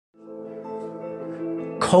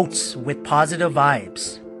Quotes with positive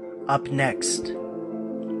vibes. Up next.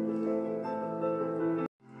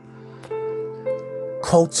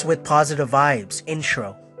 Quotes with positive vibes.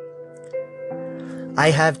 Intro.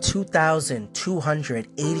 I have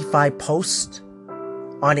 2,285 posts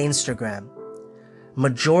on Instagram.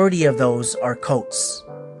 Majority of those are quotes.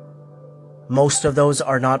 Most of those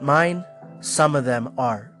are not mine. Some of them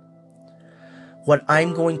are. What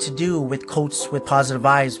I'm going to do with Quotes with Positive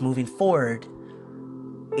Vibes moving forward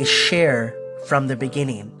is share from the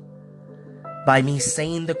beginning by me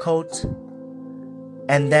saying the quote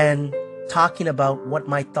and then talking about what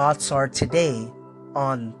my thoughts are today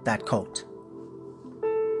on that quote.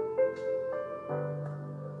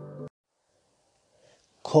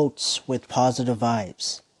 Quotes with Positive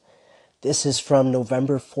Vibes. This is from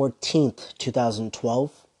November 14th,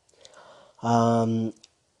 2012. I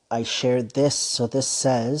shared this. So this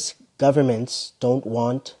says, governments don't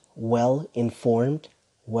want well-informed,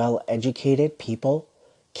 well-educated people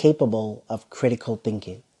capable of critical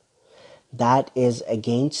thinking. That is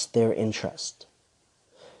against their interest.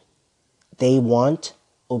 They want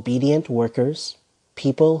obedient workers,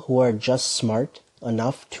 people who are just smart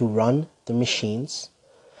enough to run the machines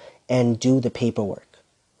and do the paperwork,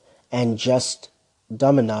 and just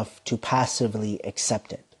dumb enough to passively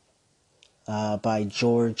accept it. By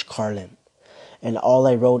George Carlin. And all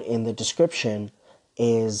I wrote in the description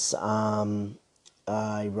is,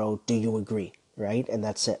 I wrote, do you agree? Right? And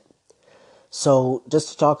that's it. So just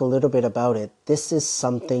to talk a little bit about it, this is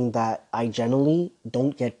something that I generally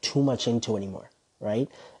don't get too much into anymore, right?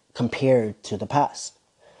 Compared to the past.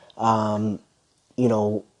 Like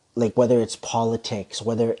whether it's politics,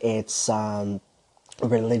 whether it's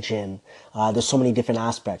religion, there's so many different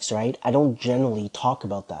aspects, right? I don't generally talk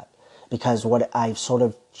about that because what I've sort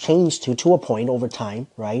of changed to a point over time,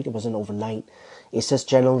 right? It wasn't overnight. It's just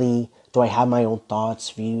generally, do I have my own thoughts,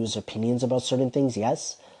 views, opinions about certain things?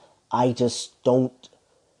 Yes. I just don't,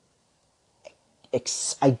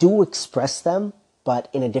 I do express them, but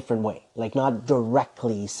in a different way. Like not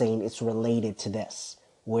directly saying it's related to this,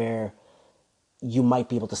 where you might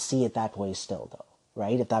be able to see it that way still though,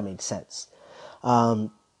 right? If that makes sense.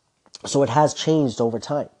 So it has changed over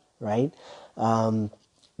time, right?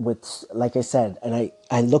 With, like I said, and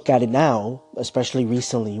I look at it now, especially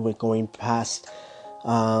recently with going past,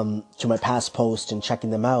 to my past posts and checking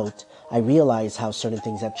them out, I realize how certain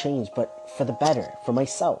things have changed, but for the better, for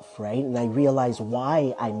myself, right? And I realize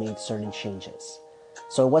why I made certain changes.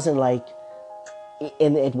 So it wasn't like,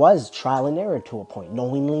 and it was trial and error to a point,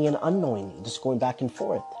 knowingly and unknowingly, just going back and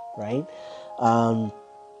forth, right?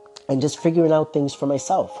 And just figuring out things for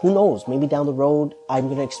myself. Who knows? Maybe down the road, I'm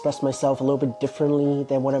going to express myself a little bit differently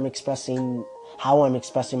than what how I'm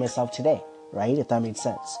expressing myself today, right? If that makes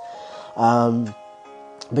sense.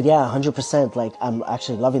 But yeah, 100%, like, I'm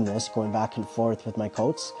actually loving this, going back and forth with my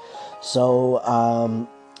quotes. So,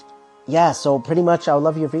 yeah, so pretty much I would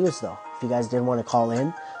love your views, though, if you guys didn't want to call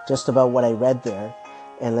in, just about what I read there.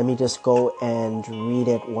 And let me just go and read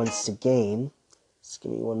it once again. Just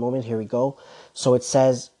give me one moment. Here we go. So it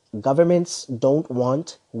says, governments don't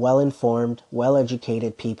want well-informed,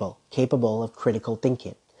 well-educated people capable of critical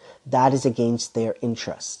thinking. That is against their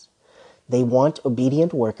interests. They want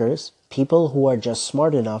obedient workers, people who are just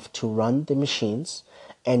smart enough to run the machines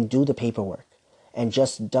and do the paperwork, and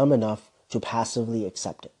just dumb enough to passively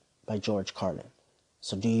accept it. By George Carlin.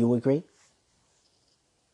 So do you agree?